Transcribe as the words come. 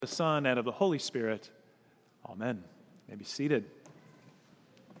the Son, and of the Holy Spirit. Amen. You may be seated.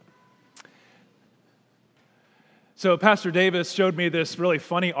 So Pastor Davis showed me this really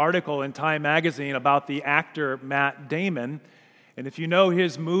funny article in Time magazine about the actor Matt Damon. And if you know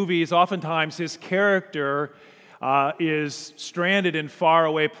his movies, oftentimes his character is stranded in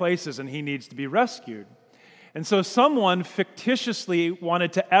faraway places and he needs to be rescued. And so someone fictitiously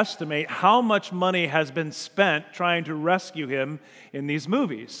wanted to estimate how much money has been spent trying to rescue him in these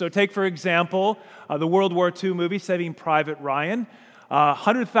movies. So take, for example, the World War II movie, Saving Private Ryan,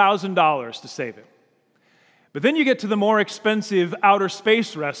 $100,000 to save him. But then you get to the more expensive outer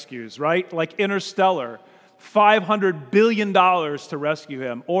space rescues, right? Like Interstellar, $500 billion to rescue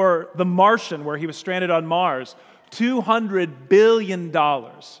him. Or The Martian, where he was stranded on Mars, $200 billion.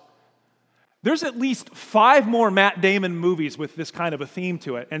 There's at least 5 more Matt Damon movies with this kind of a theme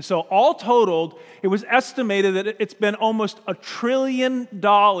to it. And so all totaled, it was estimated that it's been almost $1 trillion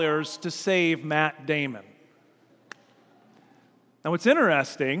to save Matt Damon. Now what's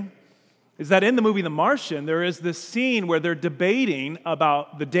interesting is that in the movie The Martian, there is this scene where they're debating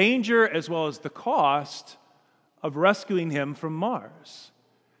about the danger as well as the cost of rescuing him from Mars.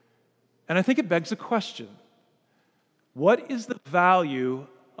 And I think it begs a question. What is the value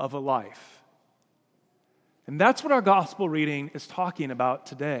of a life? And that's what our gospel reading is talking about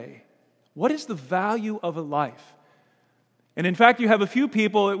today. What is the value of a life? And in fact, you have a few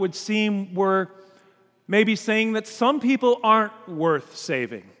people, it would seem, were maybe saying that some people aren't worth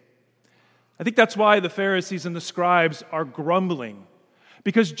saving. I think that's why the Pharisees and the scribes are grumbling.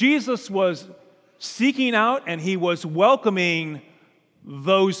 Because Jesus was seeking out and he was welcoming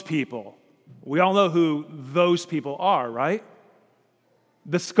those people. We all know who those people are, right?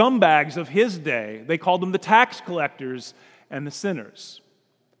 The scumbags of his day. They called them the tax collectors and the sinners.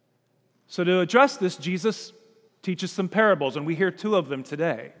 So to address this, Jesus teaches some parables, and we hear 2 of them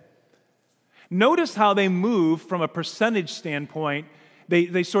today. Notice how they move from a percentage standpoint.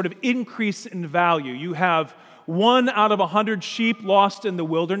 They sort of increase in value. You have 1 out of 100 sheep lost in the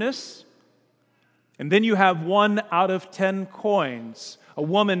wilderness, and then you have 1 out of 10 coins. A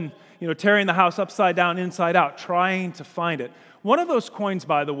woman, tearing the house upside down, inside out, trying to find it. One of those coins,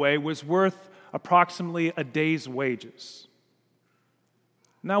 by the way, was worth approximately a day's wages.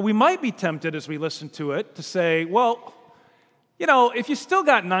 Now, we might be tempted as we listen to it to say, well, if you still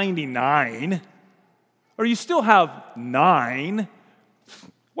got 99, or you still have 9,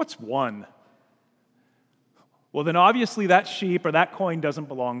 what's 1? Well, then obviously that sheep or that coin doesn't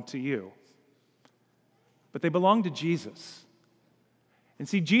belong to you. But they belong to Jesus. And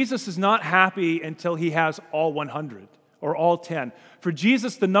see, Jesus is not happy until he has all 100. Or all 10. For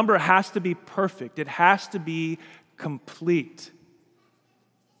Jesus, the number has to be perfect. It has to be complete.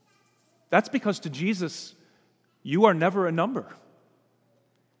 That's because to Jesus, you are never a number.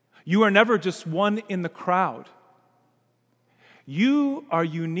 You are never just one in the crowd. You are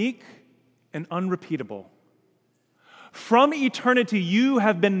unique and unrepeatable. From eternity, you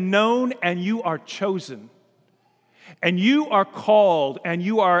have been known and you are chosen. And you are called and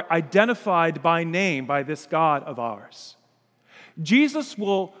you are identified by name by this God of ours. Jesus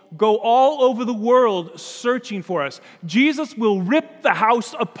will go all over the world searching for us. Jesus will rip the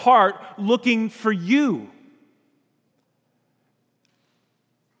house apart looking for you.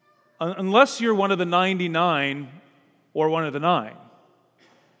 Unless you're one of the 99 or one of the 9.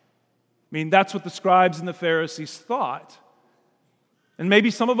 That's what the scribes and the Pharisees thought. And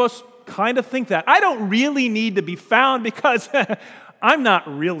maybe some of us kind of think that. I don't really need to be found because I'm not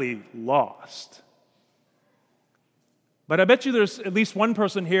really lost. But I bet you there's at least one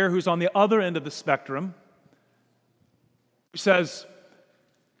person here who's on the other end of the spectrum who says,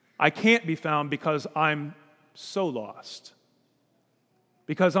 I can't be found because I'm so lost.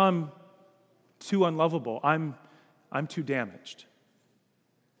 Because I'm too unlovable. I'm too damaged.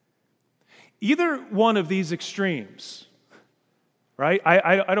 Either one of these extremes, right?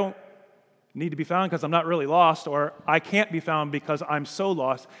 I don't need to be found because I'm not really lost, or I can't be found because I'm so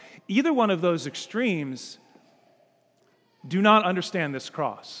lost. Either one of those extremes do not understand this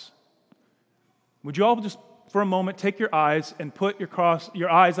cross. Would you all just, for a moment, take your eyes and put your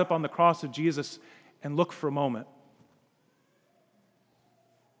eyes up on the cross of Jesus and look for a moment?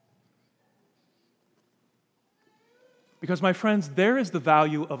 Because, my friends, there is the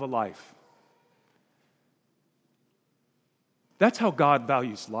value of a life. That's how God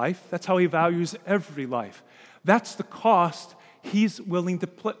values life. That's how he values every life. That's the cost he's willing to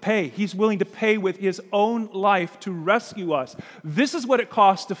pay. He's willing to pay with his own life to rescue us. This is what it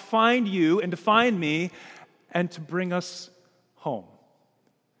costs to find you and to find me and to bring us home.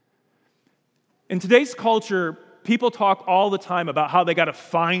 In today's culture, people talk all the time about how they got to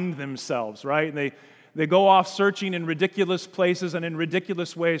find themselves, right? And they go off searching in ridiculous places and in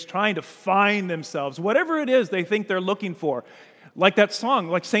ridiculous ways, trying to find themselves, whatever it is they think they're looking for. Like that song,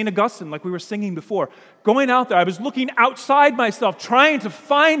 like St. Augustine, like we were singing before. Going out there, I was looking outside myself, trying to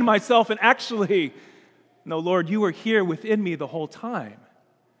find myself, and actually, no, Lord, you were here within me the whole time.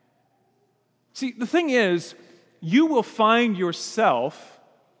 See, the thing is, you will find yourself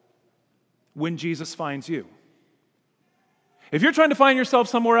when Jesus finds you. If you're trying to find yourself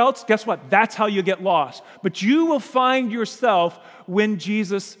somewhere else, guess what? That's how you get lost. But you will find yourself when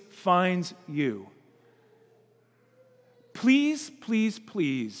Jesus finds you. Please, please,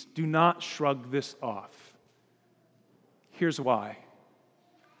 please do not shrug this off. Here's why.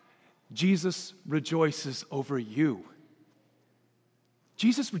 Jesus rejoices over you.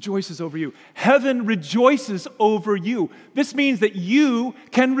 Jesus rejoices over you. Heaven rejoices over you. This means that you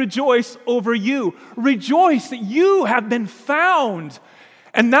can rejoice over you. Rejoice that you have been found.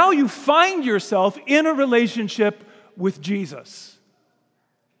 And now you find yourself in a relationship with Jesus.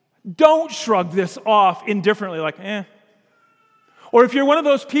 Don't shrug this off indifferently, like, Or if you're one of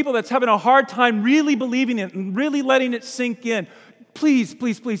those people that's having a hard time really believing it and really letting it sink in, please,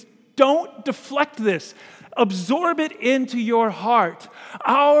 please, please, don't deflect this. Absorb it into your heart.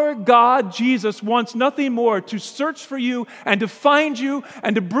 Our God, Jesus, wants nothing more to search for you and to find you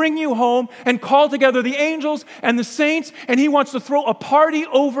and to bring you home and call together the angels and the saints, and He wants to throw a party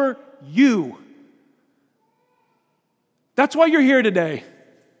over you. That's why you're here today.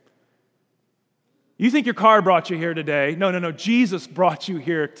 You think your car brought you here today. No. Jesus brought you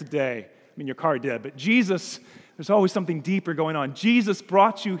here today. I mean, your car did, but Jesus, there's always something deeper going on. Jesus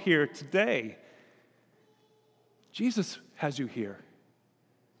brought you here today. Jesus has you here.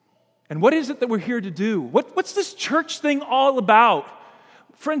 And what is it that we're here to do? What's this church thing all about?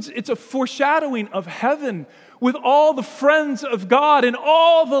 Friends, it's a foreshadowing of heaven with all the friends of God and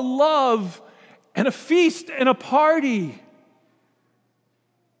all the love and a feast and a party.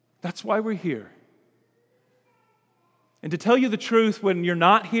 That's why we're here. And to tell you the truth, when you're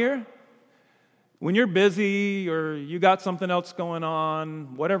not here, when you're busy or you got something else going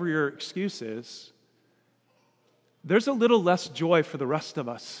on, whatever your excuse is, there's a little less joy for the rest of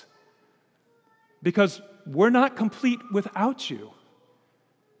us because we're not complete without you.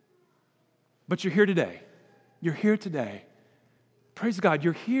 But you're here today. You're here today. Praise God,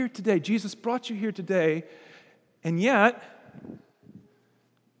 you're here today. Jesus brought you here today, and yet,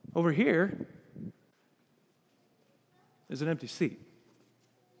 over here is an empty seat.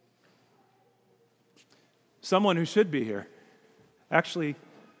 Someone who should be here. Actually,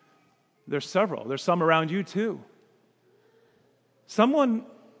 there's several. There's some around you too. Someone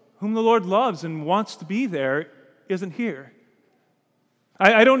whom the Lord loves and wants to be there isn't here.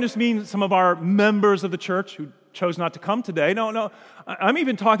 I don't just mean some of our members of the church who chose not to come today. No. I'm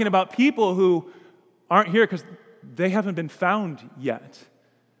even talking about people who aren't here because they haven't been found yet.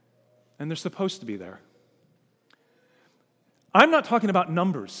 And they're supposed to be there. I'm not talking about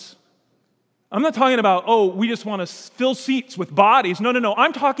numbers. I'm not talking about, we just want to fill seats with bodies. No.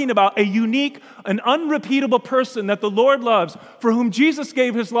 I'm talking about a unique, an unrepeatable person that the Lord loves, for whom Jesus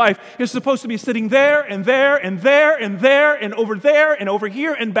gave His life, is supposed to be sitting there and there and there and there and over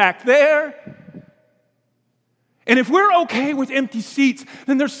here and back there. And if we're okay with empty seats,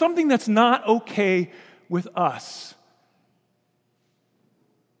 then there's something that's not okay with us.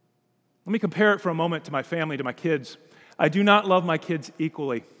 Let me compare it for a moment to my family, to my kids. I do not love my kids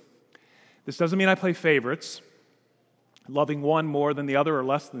equally. This doesn't mean I play favorites, loving one more than the other or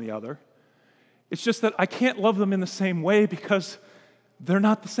less than the other. It's just that I can't love them in the same way because they're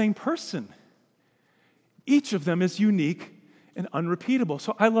not the same person. Each of them is unique and unrepeatable.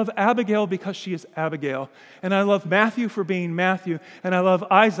 So I love Abigail because she is Abigail. And I love Matthew for being Matthew. And I love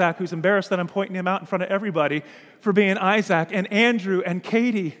Isaac, who's embarrassed that I'm pointing him out in front of everybody, for being Isaac. And Andrew and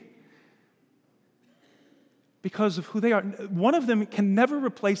Katie, because of who they are. One of them can never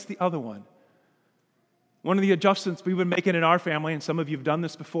replace the other one. One of the adjustments we've been making in our family, and some of you have done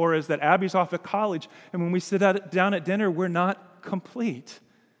this before, is that Abby's off at college, and when we sit down at dinner, we're not complete.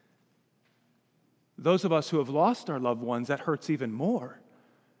 Those of us who have lost our loved ones, that hurts even more.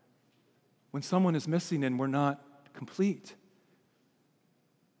 When someone is missing and we're not complete.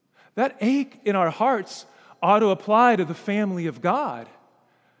 That ache in our hearts ought to apply to the family of God.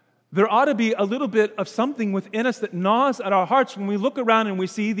 There ought to be a little bit of something within us that gnaws at our hearts when we look around and we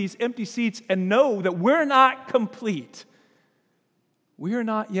see these empty seats and know that we're not complete. We are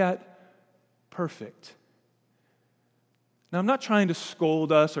not yet perfect. Now, I'm not trying to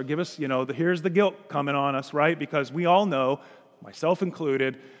scold us or give us, here's the guilt coming on us, right? Because we all know, myself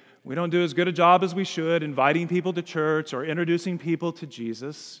included, we don't do as good a job as we should inviting people to church or introducing people to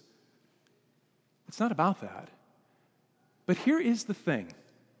Jesus. It's not about that. But here is the thing.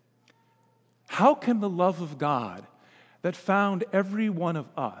 How can the love of God that found every one of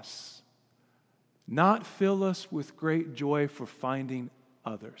us not fill us with great joy for finding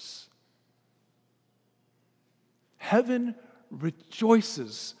others? Heaven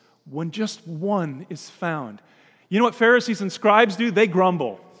rejoices when just one is found. You know what Pharisees and scribes do? They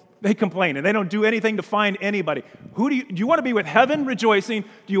grumble. They complain, and they don't do anything to find anybody. Do you want to be with heaven rejoicing?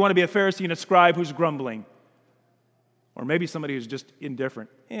 Do you want to be a Pharisee and a scribe who's grumbling? Or maybe somebody who's just indifferent.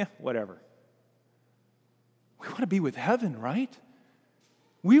 Whatever. We want to be with heaven, right?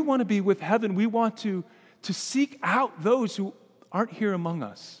 We want to be with heaven. We want to seek out those who aren't here among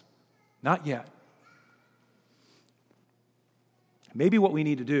us. Not yet. Maybe what we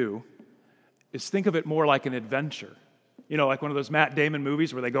need to do is think of it more like an adventure. You know, like one of those Matt Damon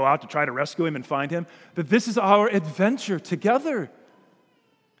movies where they go out to try to rescue him and find him. That this is our adventure together.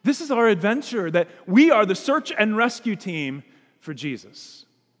 This is our adventure, that we are the search and rescue team for Jesus.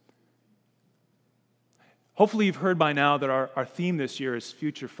 Hopefully you've heard by now that our theme this year is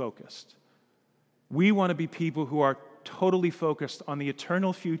future-focused. We want to be people who are totally focused on the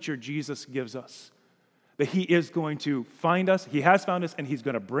eternal future Jesus gives us. That He is going to find us, He has found us, and He's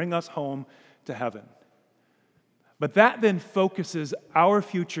going to bring us home to heaven. But that then focuses our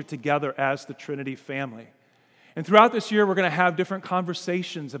future together as the Trinity family. And throughout this year, we're going to have different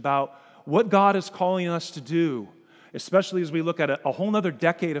conversations about what God is calling us to do, especially as we look at a whole other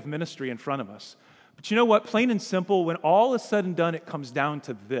decade of ministry in front of us. But you know what? Plain and simple, when all is said and done, it comes down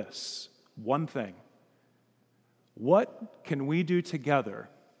to this one thing. What can we do together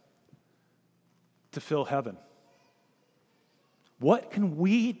to fill heaven? What can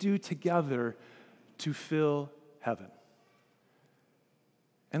we do together to fill heaven?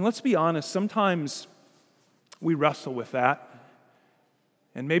 And let's be honest, sometimes we wrestle with that,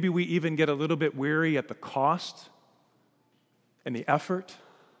 and maybe we even get a little bit weary at the cost and the effort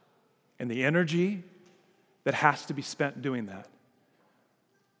and the energy that has to be spent doing that.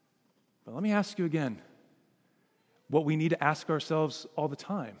 But let me ask you again, what we need to ask ourselves all the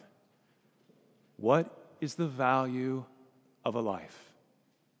time. What is the value of a life?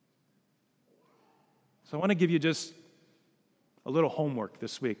 So I want to give you just a little homework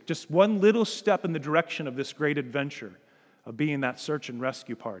this week. Just one little step in the direction of this great adventure of being that search and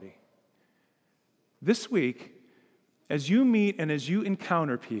rescue party. This week, as you meet and as you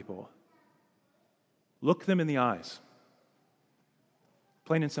encounter people, look them in the eyes.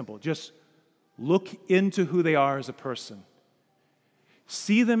 Plain and simple. Just look into who they are as a person.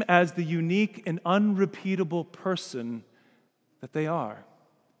 See them as the unique and unrepeatable person that they are.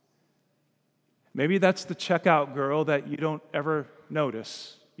 Maybe that's the checkout girl that you don't ever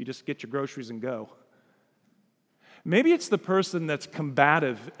notice. You just get your groceries and go. Maybe it's the person that's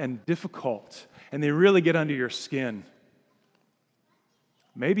combative and difficult, and they really get under your skin.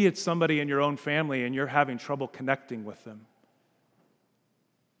 Maybe it's somebody in your own family, and you're having trouble connecting with them.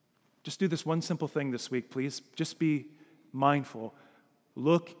 Just do this one simple thing this week, please. Just be mindful.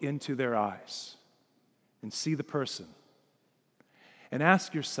 Look into their eyes and see the person. And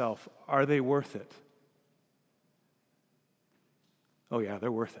ask yourself, are they worth it? Oh yeah, they're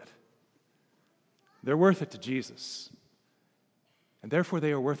worth it. They're worth it to Jesus. And therefore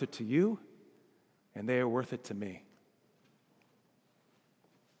they are worth it to you, and they are worth it to me.